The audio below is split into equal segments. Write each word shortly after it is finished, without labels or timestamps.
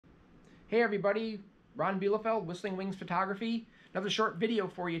Hey everybody, Ron Bielefeld, Whistling Wings Photography. Another short video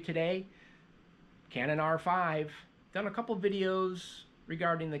for you today. Canon R5. Done a couple videos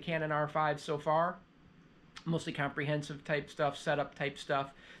regarding the Canon R5 so far. Mostly comprehensive type stuff, setup type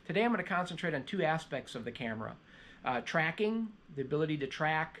stuff. Today I'm going to concentrate on two aspects of the camera. Tracking, the ability to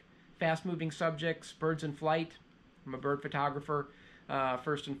track fast moving subjects, birds in flight. I'm a bird photographer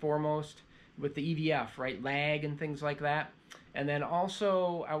first and foremost, with the EVF, right? Lag and things like that. And then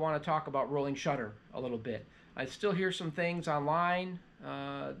also I want to talk about rolling shutter a little bit. I still hear some things online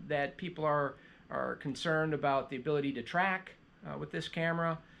that people are concerned about the ability to track with this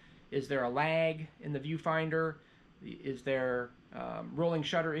camera. Is there a lag in the viewfinder? Is there rolling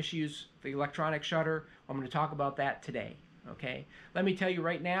shutter issues, the electronic shutter? I'm going to talk about that today. Okay. Let me tell you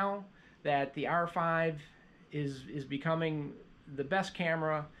right now that the R5 is becoming the best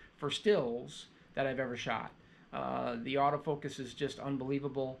camera for stills that I've ever shot. The autofocus is just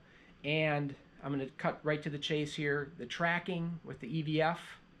unbelievable, and I'm going to cut right to the chase here. The tracking with the EVF,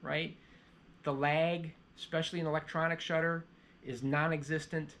 right? The lag, especially in electronic shutter, is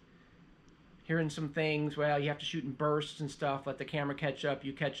non-existent. Hearing some things, well, you have to shoot in bursts and stuff, let the camera catch up,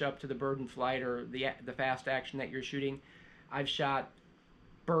 you catch up to the bird in flight or the fast action that you're shooting. I've shot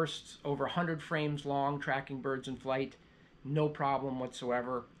bursts over 100 frames long, tracking birds in flight. No problem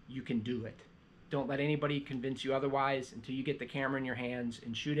whatsoever. You can do it. Don't let anybody convince you otherwise until you get the camera in your hands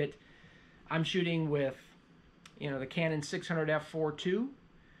and shoot it. I'm shooting with, the Canon 600 f4 II,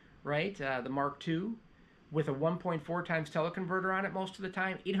 right? The Mark II, with a 1.4 times teleconverter on it most of the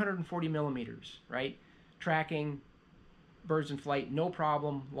time, 840 millimeters, right? Tracking birds in flight, no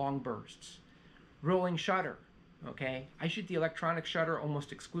problem, long bursts. Rolling shutter. Okay, I shoot the electronic shutter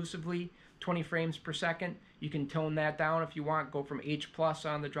almost exclusively, 20 frames per second. You can tone that down if you want. Go from H+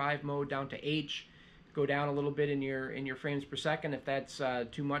 on the drive mode down to H. Go down a little bit in your frames per second if that's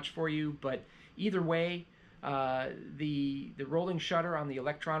too much for you. But either way, the rolling shutter on the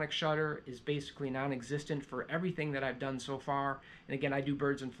electronic shutter is basically non-existent for everything that I've done so far. And again, I do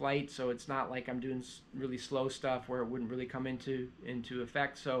birds in flight, so it's not like I'm doing really slow stuff where it wouldn't really come into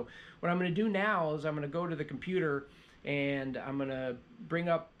effect. So what I'm going to do now is I'm going to go to the computer and I'm going to bring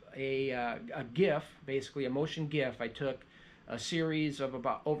up a GIF, basically a motion GIF. I took a series of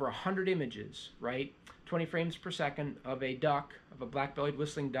about over 100 images, right? 20 frames per second of a duck, of a black-bellied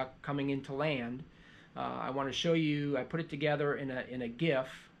whistling duck coming into land. I want to show you, I put it together in a GIF,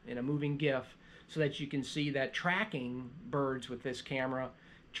 in a moving GIF, so that you can see that tracking birds with this camera,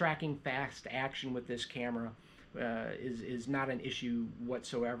 tracking fast action with this camera is not an issue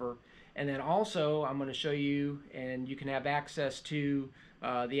whatsoever. And then also I'm going to show you, and you can have access to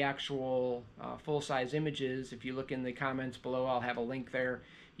the actual full-size images. If you look in the comments below, I'll have a link there.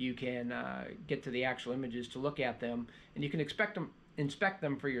 You can get to the actual images to look at them, and you can inspect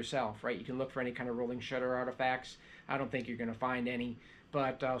them for yourself, right? You can look for any kind of rolling shutter artifacts. I don't think you're going to find any,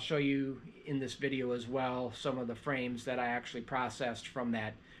 but I'll show you in this video as well some of the frames that I actually processed from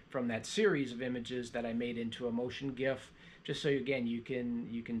that series of images that I made into a motion GIF, just so again you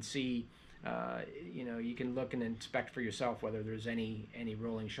can see, you can look and inspect for yourself whether there's any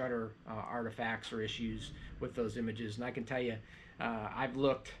rolling shutter artifacts or issues with those images. And I can tell you, I've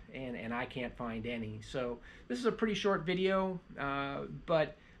looked and I can't find any. So this is a pretty short video,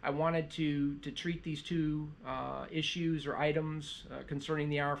 but I wanted to treat these two issues or items concerning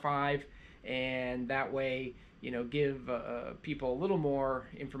the R5, and that way, give people a little more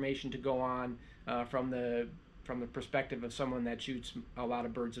information to go on from the perspective of someone that shoots a lot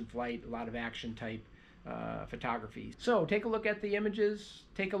of birds in flight, a lot of action type photography. So take a look at the images,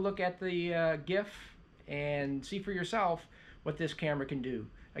 take a look at the GIF, and see for yourself what this camera can do.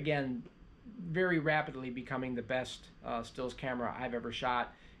 Again, very rapidly becoming the best stills camera I've ever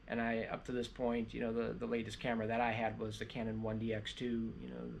shot. And up to this point, the latest camera that I had was the Canon 1DX2,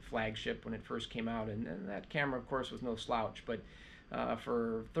 the flagship when it first came out, and that camera, of course, was no slouch. But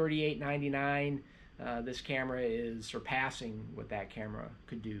for $38.99, this camera is surpassing what that camera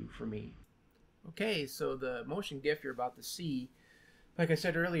could do for me. Okay, so the motion GIF you're about to see, like I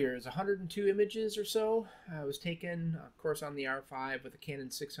said earlier, is 102 images or so. It was taken, of course, on the R5 with the Canon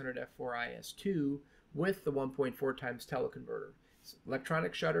 600 f4 IS2 with the 1.4 times teleconverter.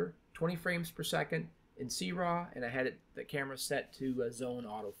 Electronic shutter, 20 frames per second in C-RAW, and I had the camera set to zone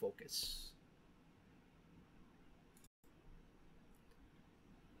autofocus.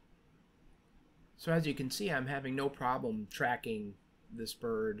 So as you can see, I'm having no problem tracking this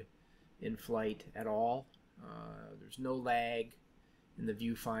bird in flight at all. There's no lag in the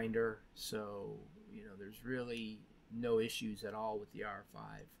viewfinder, so there's really no issues at all with the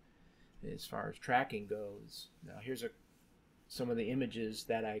R5 as far as tracking goes. Now here's a some of the images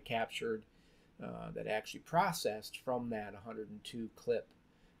that I captured that actually processed from that 102 clip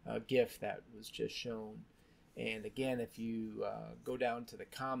GIF that was just shown. And again, if you go down to the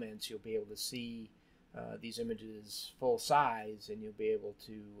comments, you'll be able to see these images full size, and you'll be able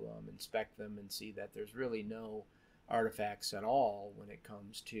to inspect them and see that there's really no artifacts at all when it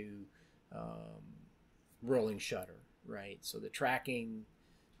comes to rolling shutter, right? So the tracking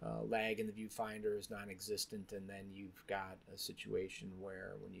lag in the viewfinder is non-existent, and then you've got a situation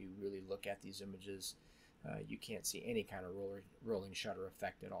where when you really look at these images, you can't see any kind of rolling shutter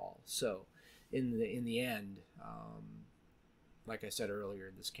effect at all. So in the end, like I said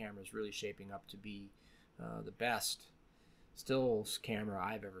earlier, this camera is really shaping up to be the best stills camera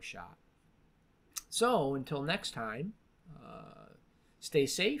I've ever shot. So until next time, stay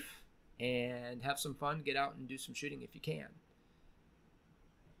safe and have some fun. Get out and do some shooting if you can.